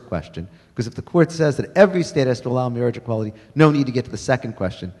first question, because if the court says that every state has to allow marriage equality, no need to get to the second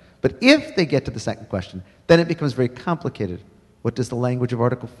question. But if they get to the second question, then it becomes very complicated. What does the language of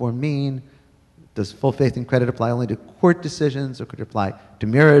Article 4 mean? Does full faith and credit apply only to court decisions, or could it apply to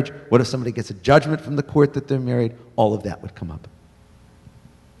marriage? What if somebody gets a judgment from the court that they're married? All of that would come up.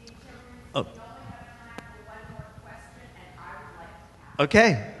 Oh.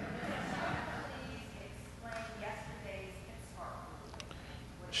 Okay.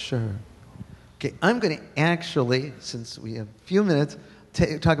 Sure. Okay, I'm going to actually, since we have a few minutes,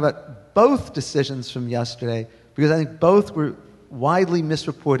 talk about both decisions from yesterday, because I think both were widely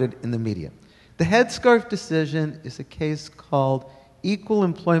misreported in the media. The headscarf decision is a case called Equal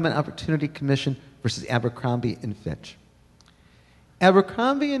Employment Opportunity Commission versus Abercrombie and Fitch.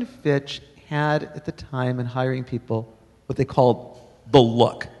 Abercrombie and Fitch had, at the time, in hiring people, what they called the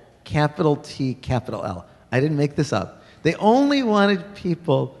look, capital T, capital L. I didn't make this up. They only wanted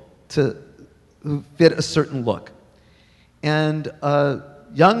people who fit a certain look. And a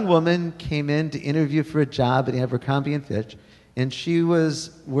young woman came in to interview for a job at Abercrombie and Fitch, and she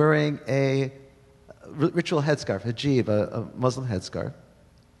was wearing a ritual headscarf, hijab, a Muslim headscarf.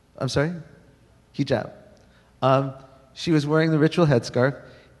 I'm sorry? Hijab. She was wearing the ritual headscarf,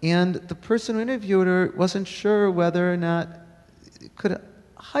 and the person who interviewed her wasn't sure whether or not it could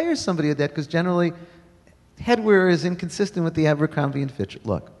hire somebody with that, because generally headwear is inconsistent with the Abercrombie and Fitch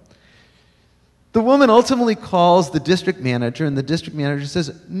look. The woman ultimately calls the district manager, and the district manager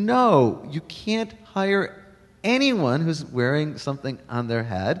says, no, you can't hire anyone who's wearing something on their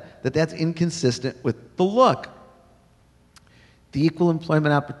head, that's inconsistent with the look. The Equal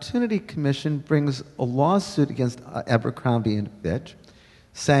Employment Opportunity Commission brings a lawsuit against Abercrombie and Fitch,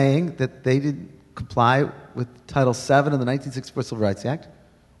 saying that they didn't comply with Title VII of the 1964 Civil Rights Act,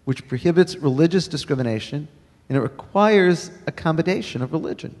 which prohibits religious discrimination, and it requires accommodation of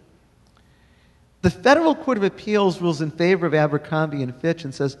religion. The Federal Court of Appeals rules in favor of Abercrombie and Fitch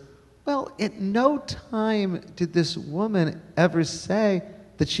and says, well, at no time did this woman ever say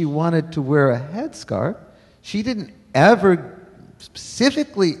that she wanted to wear a headscarf. She didn't ever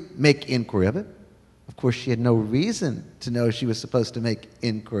specifically make inquiry of it. Of course, she had no reason to know she was supposed to make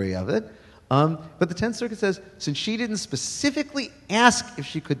inquiry of it. But the Tenth Circuit says, since she didn't specifically ask if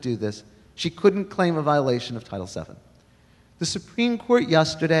she could do this, she couldn't claim a violation of Title VII. The Supreme Court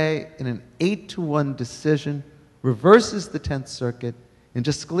yesterday, in an 8-1 decision, reverses the Tenth Circuit, and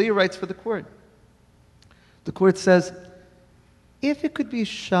Justice Scalia writes for the court. The court says, if it could be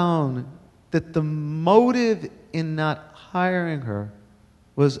shown that the motive in not hiring her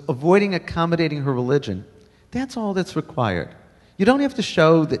was avoiding accommodating her religion, that's all that's required. You don't have to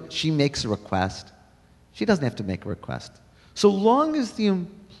show that she makes a request. She doesn't have to make a request. So long as the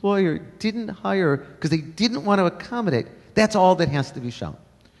employer didn't hire her because they didn't want to accommodate, that's all that has to be shown.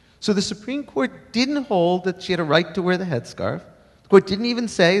 So the Supreme Court didn't hold that she had a right to wear the headscarf. The court didn't even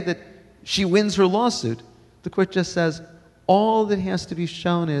say that she wins her lawsuit. The court just says all that has to be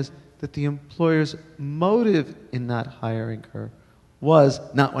shown is that the employer's motive in not hiring her was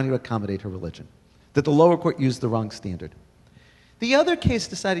not wanting to accommodate her religion, that the lower court used the wrong standard. The other case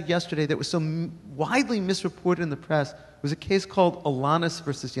decided yesterday that was so widely misreported in the press was a case called Alanis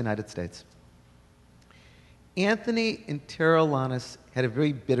versus United States. Anthony and Tara Alanis had a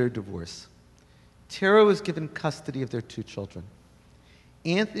very bitter divorce. Tara was given custody of their 2 children.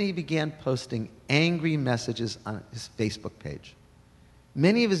 Anthony began posting angry messages on his Facebook page.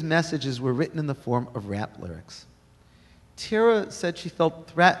 Many of his messages were written in the form of rap lyrics. Tara said she felt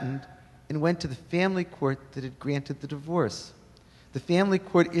threatened and went to the family court that had granted the divorce. The family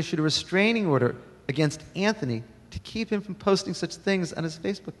court issued a restraining order against Anthony to keep him from posting such things on his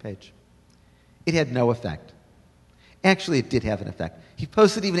Facebook page. It had no effect. Actually, it did have an effect. He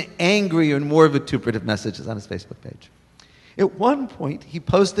posted even angrier and more vituperative messages on his Facebook page. At one point, he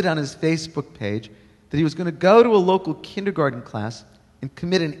posted on his Facebook page that he was going to go to a local kindergarten class and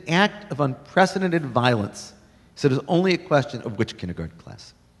commit an act of unprecedented violence. He said it was only a question of which kindergarten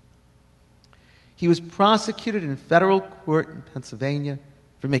class. He was prosecuted in federal court in Pennsylvania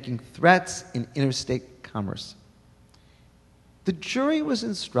for making threats in interstate commerce. The jury was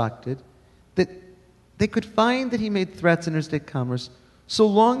instructed that they could find that he made threats in interstate commerce so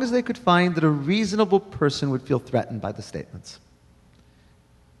long as they could find that a reasonable person would feel threatened by the statements.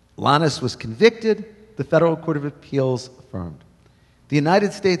 Lanas was convicted. The Federal Court of Appeals affirmed. The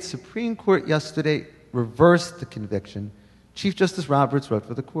United States Supreme Court yesterday reversed the conviction. Chief Justice Roberts wrote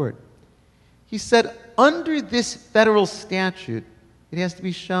for the court. He said, under this federal statute, it has to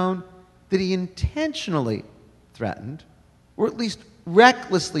be shown that he intentionally threatened, or at least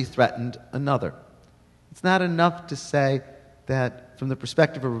recklessly threatened, another. It's not enough to say that from the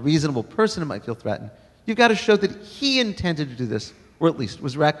perspective of a reasonable person who might feel threatened. You've got to show that he intended to do this, or at least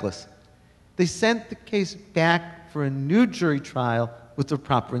was reckless. They sent the case back for a new jury trial with the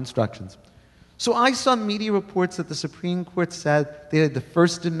proper instructions. So I saw media reports that the Supreme Court said they had the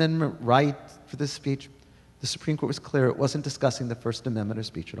First Amendment right for this speech. The Supreme Court was clear it wasn't discussing the First Amendment or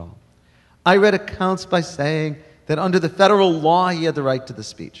speech at all. I read accounts by saying that under the federal law he had the right to the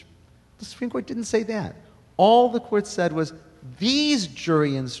speech. The Supreme Court didn't say that. All the court said was these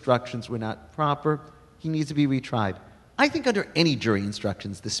jury instructions were not proper. He needs to be retried. I think under any jury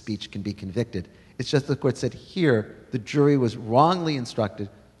instructions, the speech can be convicted. It's just the court said here the jury was wrongly instructed,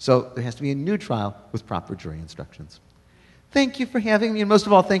 so there has to be a new trial with proper jury instructions. Thank you for having me, and most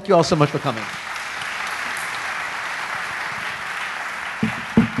of all, thank you all so much for coming.